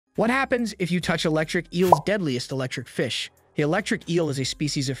What happens if you touch electric eel's deadliest electric fish? The electric eel is a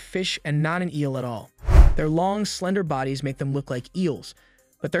species of fish and not an eel at all. Their long, slender bodies make them look like eels,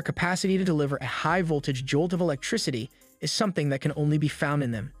 but their capacity to deliver a high-voltage jolt of electricity is something that can only be found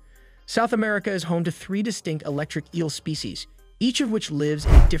in them. South America is home to 3 distinct electric eel species, each of which lives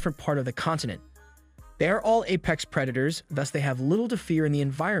in a different part of the continent. They are all apex predators, thus they have little to fear in the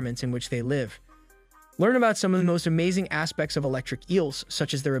environments in which they live. Learn about some of the most amazing aspects of electric eels,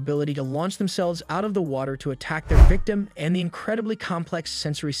 such as their ability to launch themselves out of the water to attack their victim and the incredibly complex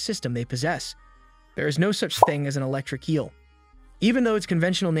sensory system they possess. There is no such thing as an electric eel. Even though its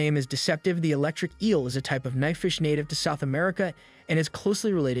conventional name is deceptive, the electric eel is a type of knifefish native to South America and is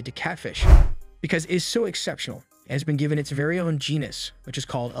closely related to catfish. Because it is so exceptional, it has been given its very own genus, which is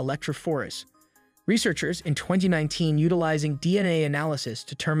called Electrophorus. Researchers in 2019 utilizing DNA analysis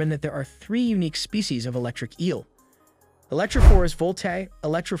determined that there are 3 unique species of electric eel: Electrophorus voltae,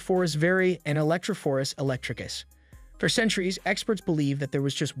 Electrophorus veri, and Electrophorus electricus. For centuries, experts believed that there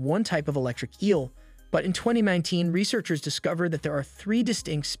was just one type of electric eel, but in 2019, researchers discovered that there are 3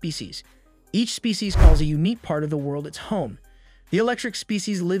 distinct species. Each species calls a unique part of the world its home. The electric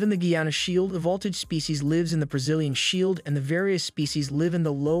species live in the Guiana Shield, the voltage species lives in the Brazilian Shield, and the various species live in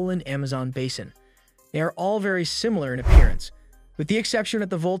the lowland Amazon basin. They are all very similar in appearance, with the exception that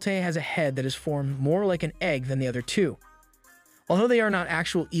the voltae has a head that is formed more like an egg than the other 2. Although they are not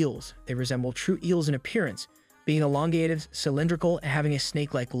actual eels, they resemble true eels in appearance, being elongated, cylindrical, and having a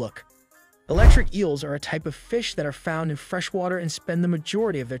snake-like look. Electric eels are a type of fish that are found in freshwater and spend the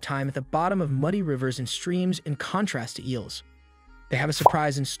majority of their time at the bottom of muddy rivers and streams, in contrast to eels. They have a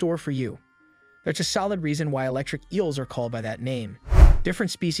surprise in store for you. There's a solid reason why electric eels are called by that name.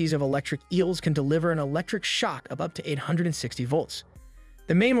 Different species of electric eels can deliver an electric shock of up to 860 volts.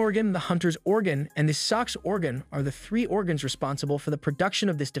 The main organ, the hunter's organ, and the Sachs organ are the 3 organs responsible for the production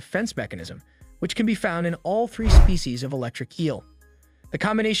of this defense mechanism, which can be found in all 3 species of electric eel. The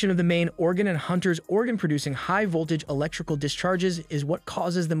combination of the main organ and hunter's organ producing high-voltage electrical discharges is what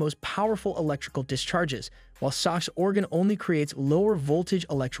causes the most powerful electrical discharges, while Sachs organ only creates lower-voltage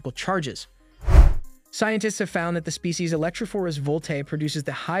electrical charges. Scientists have found that the species Electrophorus voltae produces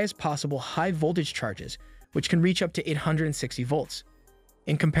the highest possible high-voltage charges, which can reach up to 860 volts.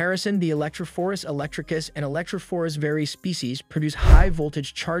 In comparison, the Electrophorus electricus and Electrophorus veri species produce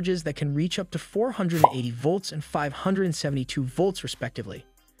high-voltage charges that can reach up to 480 volts and 572 volts, respectively.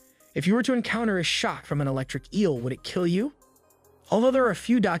 If you were to encounter a shock from an electric eel, would it kill you? Although there are a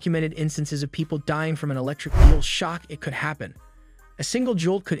few documented instances of people dying from an electric eel shock, it could happen. A single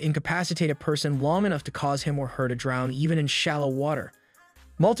jolt could incapacitate a person long enough to cause him or her to drown even in shallow water.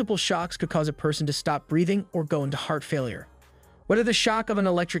 Multiple shocks could cause a person to stop breathing or go into heart failure. Whether the shock of an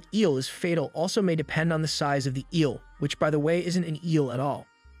electric eel is fatal also may depend on the size of the eel, which, by the way, isn't an eel at all.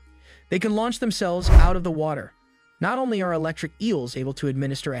 They can launch themselves out of the water. Not only are electric eels able to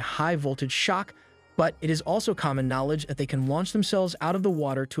administer a high-voltage shock, but it is also common knowledge that they can launch themselves out of the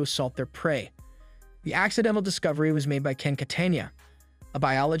water to assault their prey. The accidental discovery was made by Ken Catania, a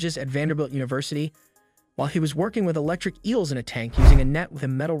biologist at Vanderbilt University, while he was working with electric eels in a tank using a net with a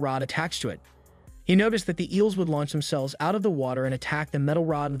metal rod attached to it. He noticed that the eels would launch themselves out of the water and attack the metal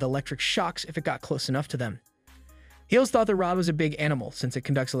rod with electric shocks if it got close enough to them. Eels thought the rod was a big animal since it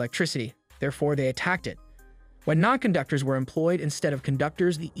conducts electricity, therefore they attacked it. When non-conductors were employed instead of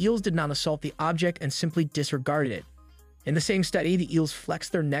conductors, the eels did not assault the object and simply disregarded it. In the same study, the eels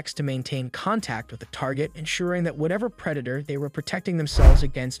flexed their necks to maintain contact with the target, ensuring that whatever predator they were protecting themselves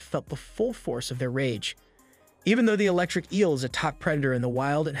against felt the full force of their rage. Even though the electric eel is a top predator in the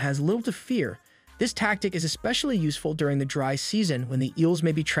wild and has little to fear, this tactic is especially useful during the dry season when the eels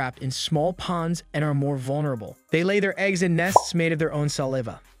may be trapped in small ponds and are more vulnerable. They lay their eggs in nests made of their own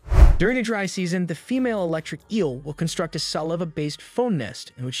saliva. During the dry season, the female electric eel will construct a saliva-based phone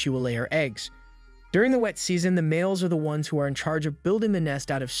nest in which she will lay her eggs. During the wet season, the males are the ones who are in charge of building the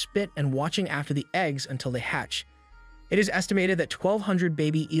nest out of spit and watching after the eggs until they hatch. It is estimated that 1,200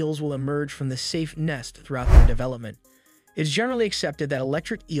 baby eels will emerge from the safe nest throughout their development. It is generally accepted that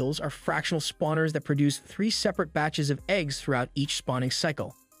electric eels are fractional spawners that produce 3 separate batches of eggs throughout each spawning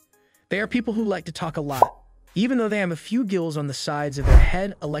cycle. They are people who like to talk a lot. Even though they have a few gills on the sides of their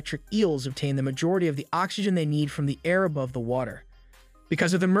head, electric eels obtain the majority of the oxygen they need from the air above the water.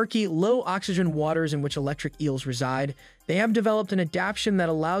 Because of the murky, low-oxygen waters in which electric eels reside, they have developed an adaptation that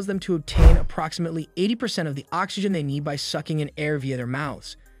allows them to obtain approximately 80% of the oxygen they need by sucking in air via their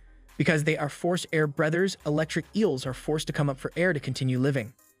mouths. Because they are forced air breathers, electric eels are forced to come up for air to continue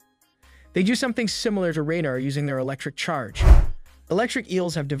living. They do something similar to radar using their electric charge. Electric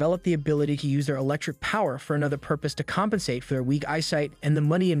eels have developed the ability to use their electric power for another purpose to compensate for their weak eyesight and the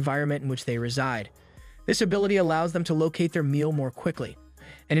muddy environment in which they reside. This ability allows them to locate their meal more quickly.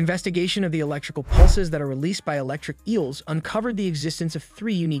 An investigation of the electrical pulses that are released by electric eels uncovered the existence of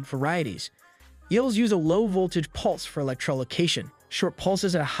 3 unique varieties. Eels use a low-voltage pulse for electrolocation, short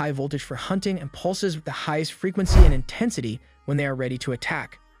pulses at a high voltage for hunting, and pulses with the highest frequency and intensity when they are ready to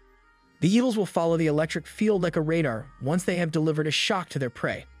attack. The eels will follow the electric field like a radar once they have delivered a shock to their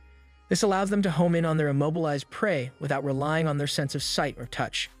prey. This allows them to home in on their immobilized prey without relying on their sense of sight or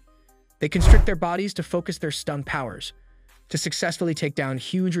touch. They constrict their bodies to focus their stung powers. To successfully take down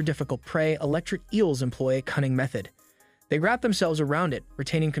huge or difficult prey, electric eels employ a cunning method. They wrap themselves around it,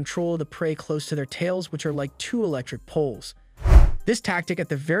 retaining control of the prey close to their tails, which are like 2 electric poles. This tactic at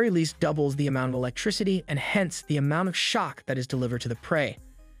the very least doubles the amount of electricity and hence the amount of shock that is delivered to the prey.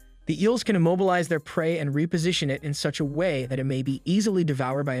 The eels can immobilize their prey and reposition it in such a way that it may be easily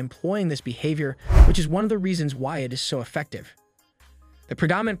devoured by employing this behavior, which is one of the reasons why it is so effective. The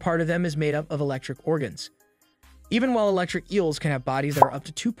predominant part of them is made up of electric organs. Even while electric eels can have bodies that are up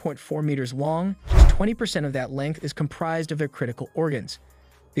to 2.4 meters long, just 20% of that length is comprised of their critical organs.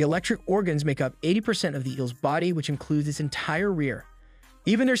 The electric organs make up 80% of the eel's body, which includes its entire rear.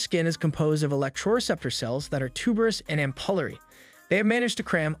 Even their skin is composed of electroreceptor cells that are tuberous and ampullary. They have managed to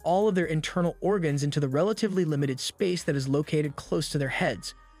cram all of their internal organs into the relatively limited space that is located close to their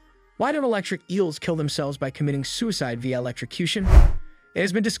heads. Why don't electric eels kill themselves by committing suicide via electrocution? It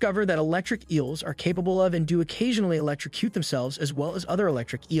has been discovered that electric eels are capable of and do occasionally electrocute themselves as well as other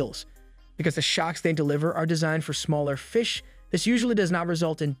electric eels. Because the shocks they deliver are designed for smaller fish, this usually does not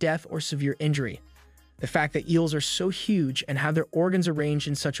result in death or severe injury. The fact that eels are so huge and have their organs arranged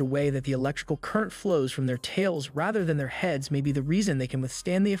in such a way that the electrical current flows from their tails rather than their heads may be the reason they can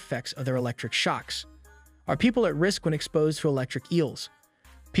withstand the effects of their electric shocks. Are people at risk when exposed to electric eels?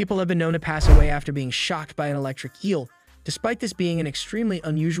 People have been known to pass away after being shocked by an electric eel, despite this being an extremely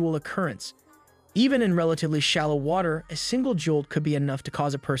unusual occurrence. Even in relatively shallow water, a single jolt could be enough to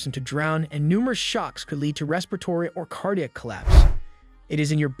cause a person to drown, and numerous shocks could lead to respiratory or cardiac collapse. It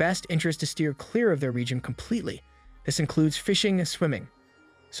is in your best interest to steer clear of their region completely. This includes fishing and swimming.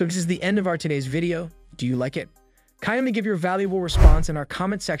 So this is the end of our today's video. Do you like it? Kindly give your valuable response in our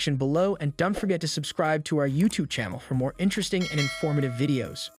comment section below, and don't forget to subscribe to our YouTube channel for more interesting and informative videos.